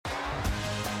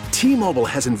T-Mobile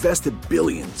has invested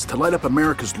billions to light up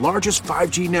America's largest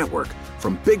 5G network,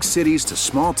 from big cities to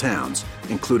small towns,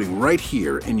 including right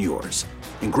here in yours.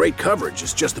 And great coverage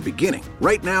is just the beginning.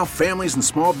 Right now, families and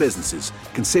small businesses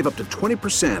can save up to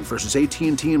 20% versus AT&T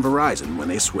and Verizon when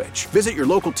they switch. Visit your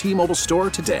local T-Mobile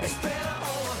store today.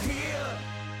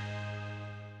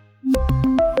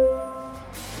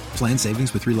 Plan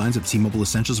savings with 3 lines of T-Mobile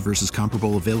Essentials versus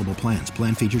comparable available plans.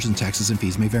 Plan features and taxes and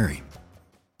fees may vary.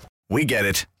 We get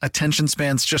it. Attention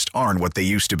spans just aren't what they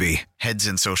used to be. Heads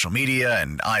in social media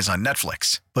and eyes on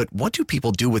Netflix. But what do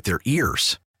people do with their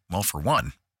ears? Well, for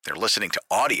one, they're listening to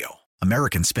audio.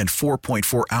 Americans spend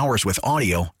 4.4 hours with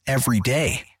audio every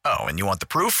day. Oh, and you want the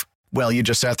proof? Well, you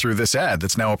just sat through this ad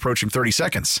that's now approaching 30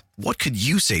 seconds. What could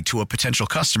you say to a potential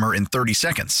customer in 30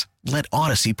 seconds? Let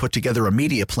Odyssey put together a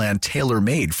media plan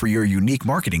tailor-made for your unique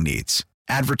marketing needs.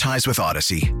 Advertise with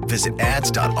Odyssey. Visit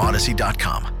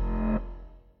ads.odyssey.com.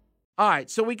 All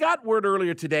right, so we got word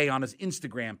earlier today on his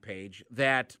Instagram page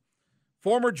that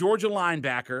former Georgia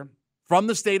linebacker from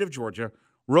the state of Georgia,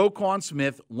 Roquan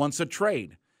Smith, wants a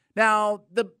trade. Now,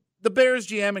 the Bears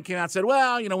GM came out and said,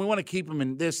 well, we want to keep him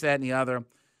in this, that, and the other.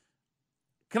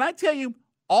 Can I tell you,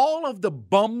 all of the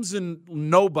bums and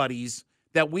nobodies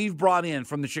that we've brought in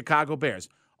from the Chicago Bears,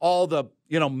 all the,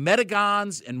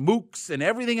 Metagons and Mooks and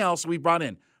everything else we brought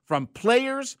in, from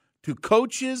players to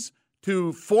coaches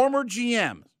to former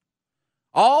GMs,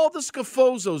 all the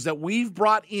scafozos that we've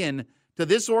brought in to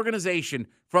this organization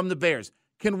from the Bears,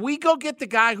 can we go get the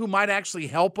guy who might actually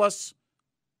help us?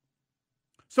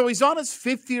 So he's on his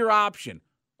 5th-year option.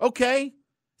 Okay,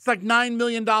 it's like $9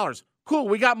 million. Cool,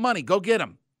 we got money. Go get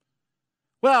him.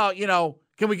 Well,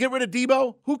 can we get rid of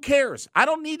Debo? Who cares? I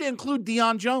don't need to include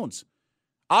Deion Jones.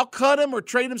 I'll cut him or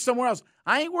trade him somewhere else.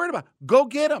 I ain't worried about it. Go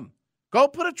get him. Go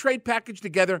put a trade package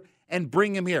together and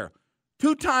bring him here.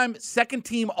 2-time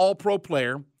second-team All-Pro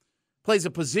player, plays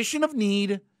a position of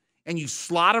need, and you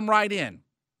slot him right in.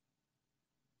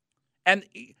 And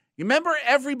you remember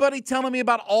everybody telling me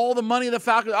about all the money the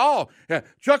Falcons? Oh, yeah,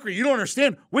 Chucker, you don't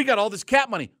understand. We got all this cap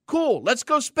money. Cool, let's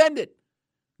go spend it.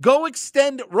 Go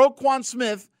extend Roquan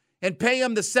Smith and pay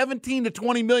him the $17 to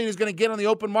 $20 million he's going to get on the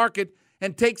open market,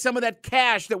 and take some of that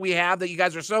cash that we have that you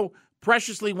guys are so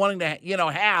preciously wanting to,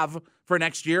 have for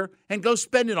next year, and go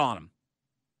spend it on him.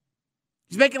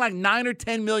 He's making like $9 or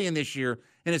 $10 million this year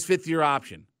in his 5th-year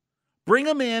option. Bring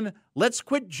him in. Let's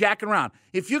quit jacking around.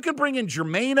 If you can bring in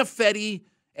Germain Ifedi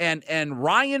and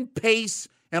Ryan Pace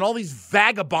and all these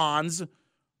vagabonds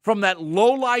from that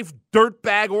low-life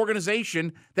dirtbag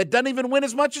organization that doesn't even win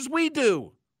as much as we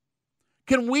do,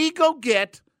 can we go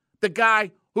get the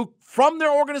guy who, from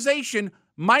their organization,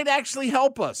 might actually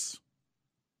help us?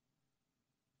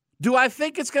 Do I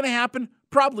think it's going to happen?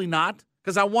 Probably not,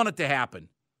 because I want it to happen.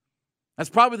 That's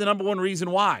probably the number one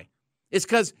reason why. It's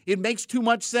because it makes too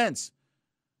much sense.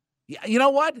 You know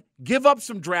what? Give up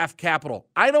some draft capital.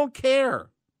 I don't care.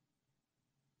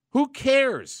 Who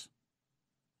cares?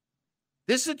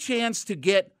 This is a chance to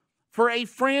get, for a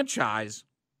franchise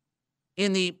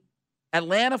in the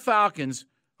Atlanta Falcons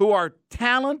who are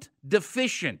talent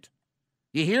deficient.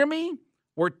 You hear me?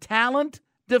 We're talent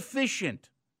deficient.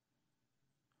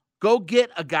 Go get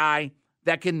a guy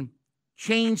that can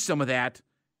change some of that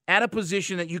at a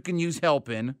position that you can use help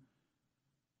in.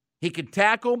 He can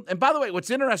tackle. And by the way, what's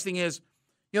interesting is,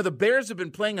 the Bears have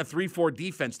been playing a 3-4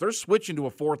 defense. They're switching to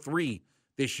a 4-3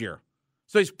 this year.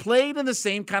 So he's played in the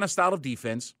same kind of style of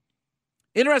defense.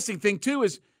 Interesting thing, too,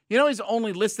 is, he's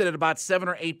only listed at about 7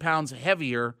 or 8 pounds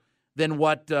heavier than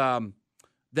what Deion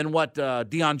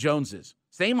Jones is.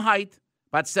 Same height,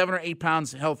 about 7 or 8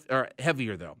 pounds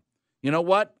heavier, though. You know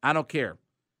what? I don't care.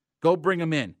 Go bring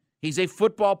him in. He's a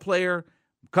football player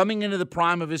coming into the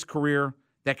prime of his career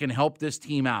that can help this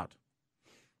team out.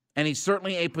 And he's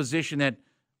certainly a position that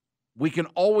we can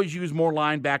always use more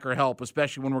linebacker help,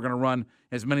 especially when we're going to run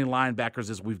as many linebackers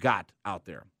as we've got out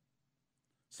there.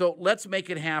 So let's make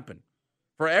it happen.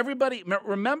 For everybody,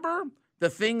 remember the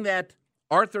thing that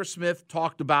Arthur Smith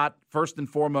talked about first and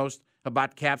foremost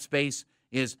about cap space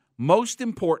is, most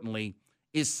importantly,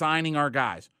 is signing our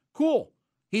guys. Cool.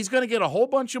 He's going to get a whole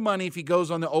bunch of money if he goes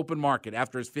on the open market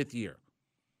after his 5th year.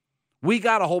 We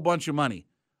got a whole bunch of money.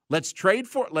 Let's trade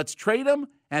him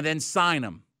and then sign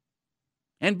him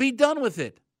and be done with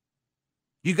it.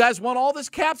 You guys want all this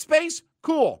cap space?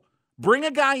 Cool. Bring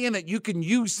a guy in that you can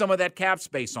use some of that cap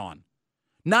space on.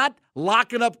 Not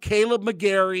locking up Caleb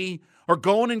McGarry or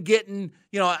going and getting,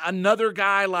 another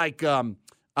guy like,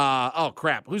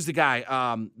 who's the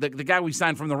guy? The guy we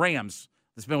signed from the Rams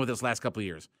that's been with us last couple of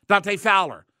years. Dante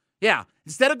Fowler. Yeah.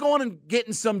 Instead of going and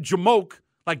getting some jamoke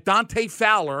like Dante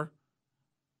Fowler,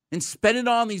 and spend it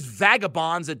on these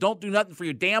vagabonds that don't do nothing for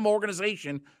your damn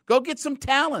organization. Go get some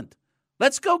talent.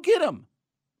 Let's go get him.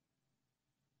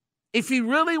 If he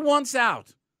really wants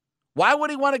out, why would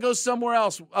he want to go somewhere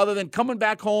else other than coming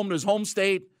back home to his home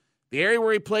state, the area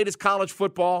where he played his college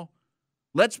football?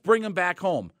 Let's bring him back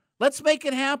home. Let's make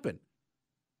it happen.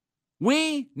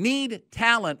 We need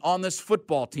talent on this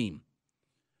football team.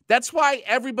 That's why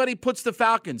everybody puts the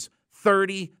Falcons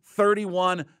 30,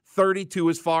 31, 32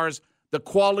 as far as the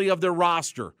quality of their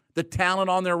roster, the talent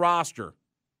on their roster.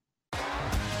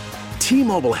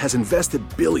 T-Mobile has invested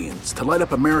billions to light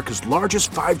up America's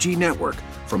largest 5G network,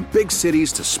 from big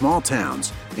cities to small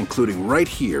towns, including right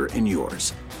here in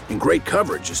yours. And great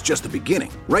coverage is just the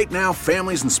beginning. Right now,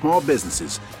 families and small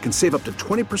businesses can save up to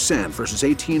 20% versus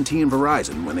AT&T and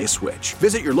Verizon when they switch.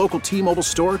 Visit your local T-Mobile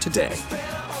store today.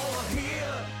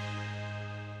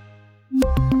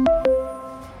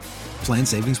 Plan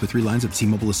savings with 3 lines of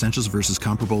T-Mobile Essentials versus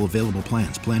comparable available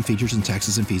plans. Plan features and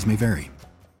taxes and fees may vary.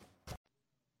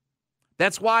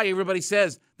 That's why everybody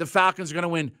says the Falcons are going to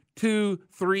win 2,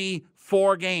 3,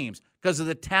 4 games because of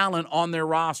the talent on their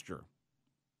roster.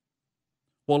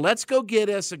 Well, let's go get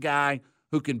us a guy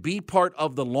who can be part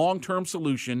of the long-term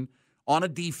solution on a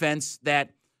defense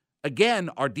that,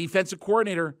 again, our defensive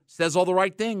coordinator says all the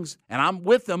right things, and I'm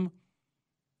with him.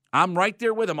 I'm right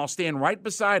there with him. I'll stand right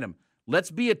beside him. Let's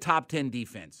be a top 10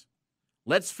 defense.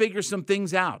 Let's figure some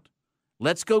things out.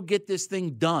 Let's go get this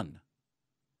thing done.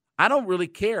 I don't really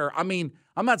care. I mean,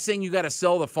 I'm not saying you got to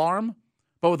sell the farm,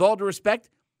 but with all due respect,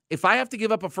 if I have to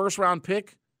give up a first-round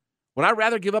pick, would I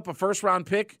rather give up a first-round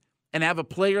pick and have a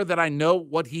player that I know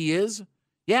what he is?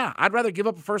 Yeah, I'd rather give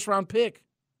up a first-round pick.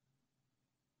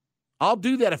 I'll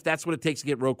do that if that's what it takes to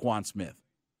get Roquan Smith,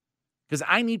 because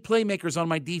I need playmakers on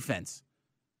my defense.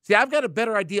 See, I've got a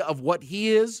better idea of what he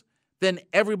is than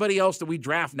everybody else that we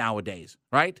draft nowadays,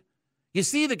 right? You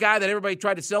see the guy that everybody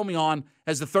tried to sell me on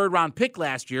as the third-round pick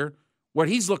last year, what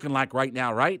he's looking like right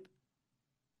now, right?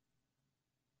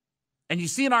 And you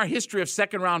see in our history of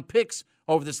second-round picks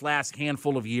over this last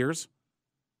handful of years,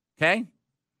 okay?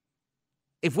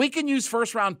 If we can use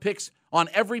first-round picks on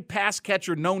every pass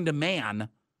catcher known to man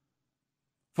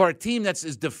for a team that's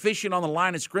as deficient on the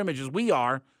line of scrimmage as we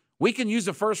are, we can use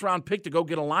a first-round pick to go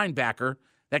get a linebacker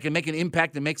that can make an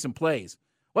impact and make some plays.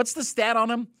 What's the stat on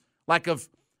him? Like of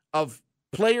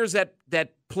players that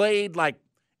played like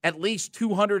at least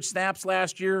 200 snaps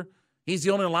last year, he's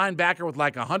the only linebacker with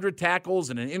like 100 tackles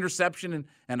and an interception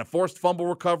and a forced fumble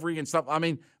recovery and stuff. I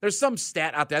mean, there's some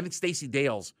stat out there. I think Stacey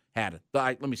Dales had it.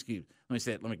 Let me say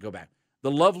it. Let me go back.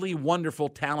 The lovely, wonderful,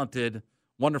 talented,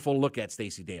 wonderful look at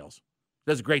Stacey Dales.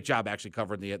 Does a great job actually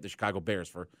covering the Chicago Bears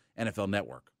for NFL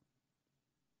Network.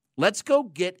 Let's go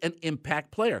get an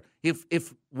impact player.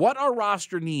 If what our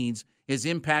roster needs is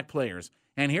impact players,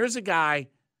 and here's a guy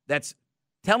that's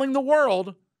telling the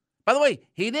world, by the way,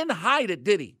 he didn't hide it,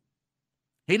 did he?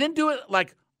 He didn't do it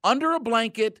like under a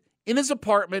blanket in his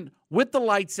apartment with the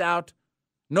lights out,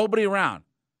 nobody around.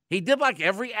 He did like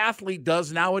every athlete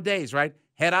does nowadays, right?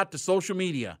 Head out to social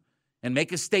media and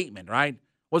make a statement, right?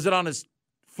 Was it on his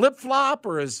flip-flop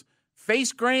or his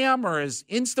Facegram or his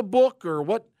Instabook or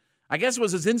what? I guess it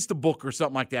was his Instabook or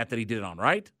something like that he did it on,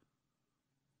 right?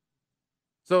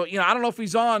 So, I don't know if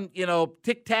he's on,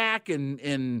 TikTok and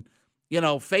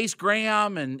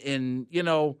Facegram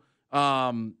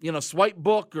and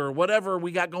Swipebook or whatever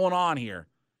we got going on here.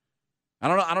 I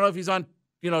don't know if he's on,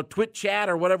 Twitch chat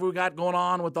or whatever we got going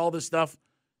on with all this stuff.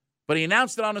 But he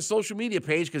announced it on his social media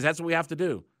page because that's what we have to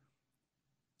do.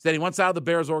 Said he wants out of the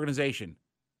Bears organization.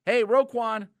 Hey,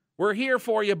 Roquan, we're here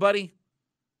for you, buddy.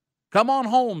 Come on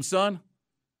home, son.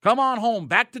 Come on home.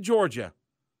 Back to Georgia.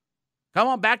 Come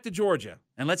on back to Georgia.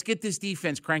 And let's get this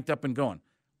defense cranked up and going.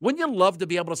 Wouldn't you love to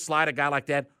be able to slide a guy like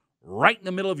that right in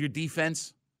the middle of your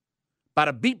defense?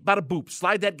 Bada beep, bada boop.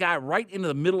 Slide that guy right into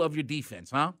the middle of your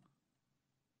defense, huh?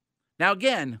 Now,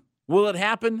 again, will it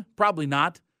happen? Probably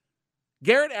not.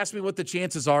 Garrett asked me what the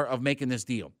chances are of making this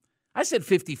deal. I said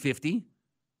 50-50,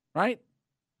 right?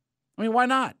 I mean, why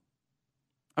not?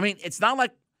 I mean, it's not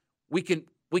like we can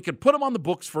put him on the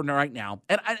books for right now.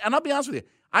 And I'll be honest with you,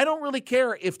 I don't really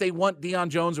care if they want Deion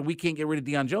Jones or we can't get rid of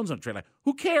Deion Jones on the trade line.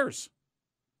 Who cares?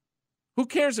 Who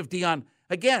cares if Deion,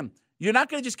 again, you're not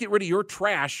going to just get rid of your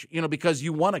trash, because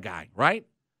you want a guy, right?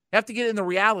 You have to get in the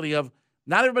reality of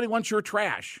not everybody wants your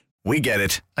trash. We get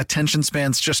it. Attention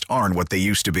spans just aren't what they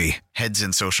used to be. Heads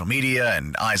in social media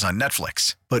and eyes on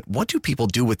Netflix. But what do people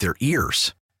do with their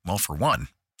ears? Well, for one,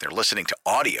 they're listening to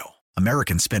audio.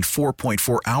 Americans spend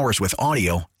 4.4 hours with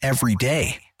audio every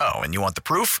day. Oh, and you want the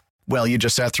proof? Well, you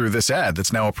just sat through this ad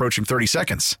that's now approaching 30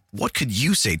 seconds. What could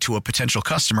you say to a potential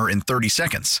customer in 30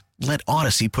 seconds? Let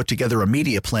Odyssey put together a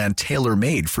media plan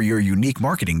tailor-made for your unique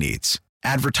marketing needs.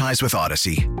 Advertise with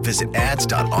Odyssey. Visit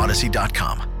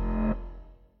ads.odyssey.com.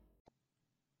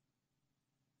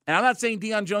 And I'm not saying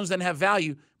Deion Jones doesn't have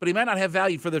value, but he might not have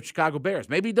value for the Chicago Bears.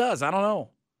 Maybe he does. I don't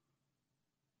know.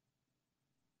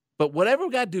 But whatever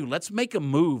we got to do, let's make a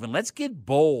move and let's get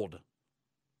bold.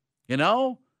 You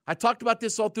know, I talked about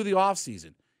this all through the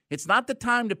offseason. It's not the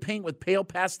time to paint with pale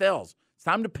pastels. It's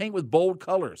time to paint with bold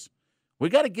colors. We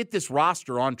got to get this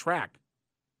roster on track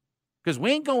because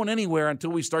we ain't going anywhere until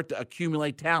we start to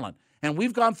accumulate talent. And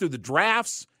we've gone through the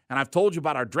drafts, and I've told you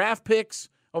about our draft picks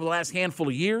over the last handful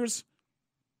of years,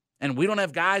 and we don't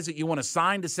have guys that you want to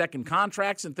sign to second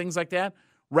contracts and things like that.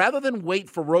 Rather than wait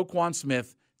for Roquan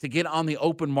Smith to get on the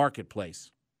open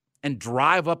marketplace and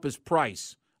drive up his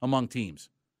price among teams,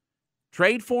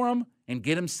 trade for him and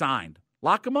get him signed.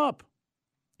 Lock him up.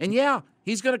 And yeah,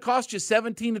 he's going to cost you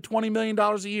 $17 to $20 million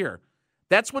a year.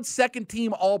 That's what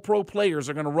second-team all-pro players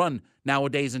are going to run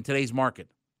nowadays in today's market.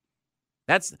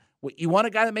 That's what you want. A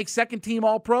guy that makes second-team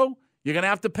all-pro, you're going to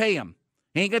have to pay him.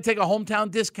 He ain't going to take a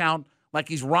hometown discount like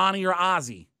he's Ronnie or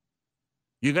Ozzie.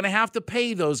 You're going to have to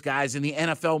pay those guys in the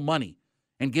NFL money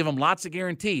and give them lots of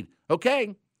guaranteed.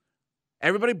 Okay,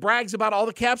 everybody brags about all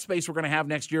the cap space we're going to have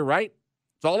next year, right?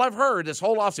 It's all I've heard this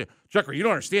whole offseason. Chucker, you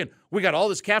don't understand. We got all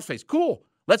this cap space. Cool.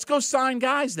 Let's go sign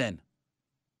guys then.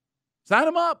 Sign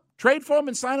them up. Trade for them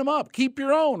and sign them up. Keep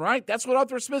your own, right? That's what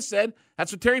Arthur Smith said.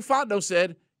 That's what Terry Fontenot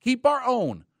said. Keep our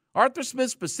own. Arthur Smith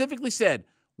specifically said,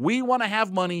 we want to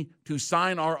have money to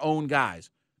sign our own guys.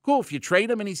 Cool. If you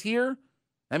trade him and he's here,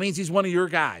 that means he's one of your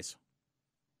guys.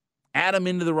 Add him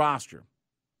into the roster.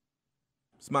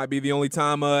 This might be the only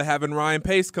time having Ryan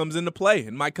Pace comes into play.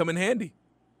 It might come in handy.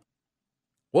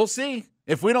 We'll see.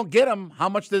 If we don't get him, how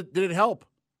much did it help?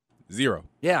 0.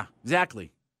 Yeah,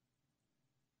 exactly.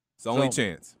 It's the only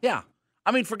chance. Yeah.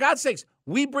 I mean, for God's sakes,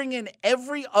 we bring in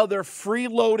every other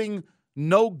freeloading,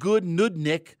 no-good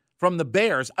nudnik from the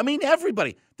Bears. I mean,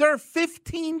 everybody. There are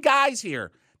 15 guys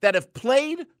here that have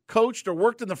played, coached, or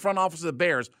worked in the front office of the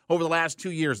Bears over the last 2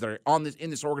 years that are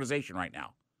in this organization right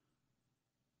now.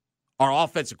 Our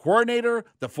offensive coordinator,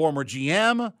 the former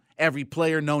GM, every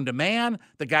player known to man,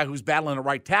 the guy who's battling a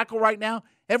right tackle right now,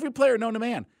 every player known to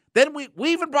man. Then we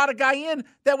even brought a guy in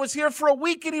that was here for a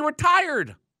week and he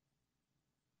retired.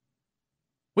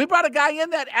 We brought a guy in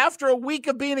that after a week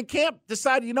of being in camp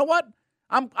decided, you know what?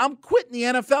 I'm quitting the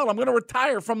NFL. I'm going to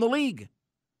retire from the league.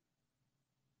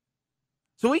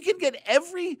 So we can get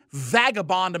every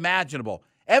vagabond imaginable,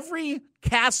 every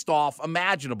cast-off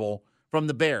imaginable from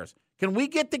the Bears. Can we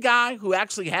get the guy who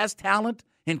actually has talent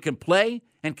and can play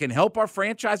and can help our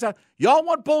franchise out? Y'all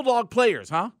want Bulldog players,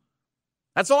 huh?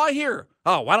 That's all I hear.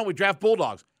 Oh, why don't we draft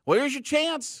Bulldogs? Well, here's your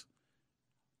chance.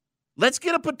 Let's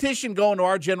get a petition going to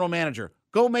our general manager.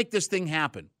 Go make this thing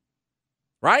happen.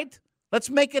 Right? Let's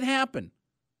make it happen.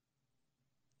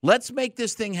 Let's make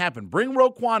this thing happen. Bring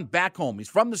Roquan back home. He's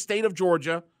from the state of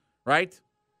Georgia, right?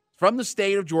 From the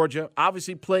state of Georgia.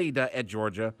 Obviously played at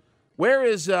Georgia. Where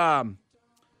is he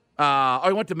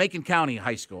went to Macon County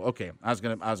High School. Okay, I was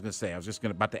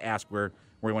about to ask where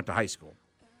he went to high school.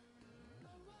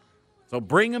 So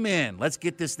bring him in. Let's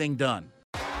get this thing done.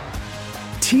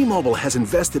 T-Mobile has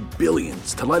invested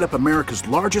billions to light up America's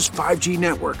largest 5G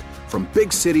network, from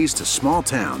big cities to small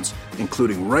towns,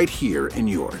 including right here in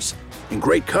yours. And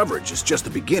great coverage is just the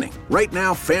beginning. Right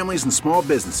now, families and small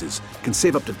businesses can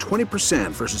save up to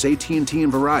 20% versus AT&T and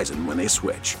Verizon when they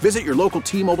switch. Visit your local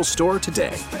T-Mobile store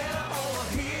today.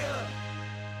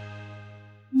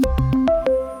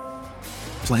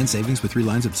 Plan savings with 3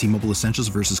 lines of T-Mobile Essentials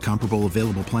versus comparable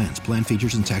available plans. Plan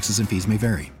features and taxes and fees may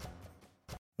vary.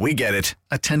 We get it.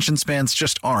 Attention spans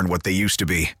just aren't what they used to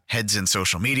be. Heads in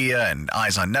social media and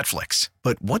eyes on Netflix.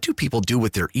 But what do people do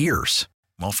with their ears?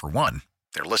 Well, for one,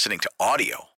 they're listening to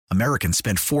audio. Americans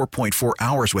spend 4.4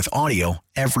 hours with audio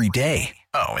every day.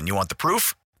 Oh, and you want the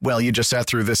proof? Well, you just sat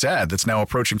through this ad that's now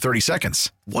approaching 30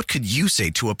 seconds. What could you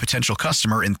say to a potential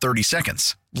customer in 30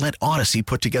 seconds? Let Odyssey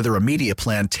put together a media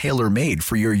plan tailor-made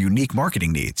for your unique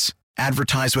marketing needs.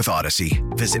 Advertise with Odyssey.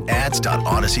 Visit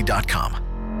ads.odyssey.com.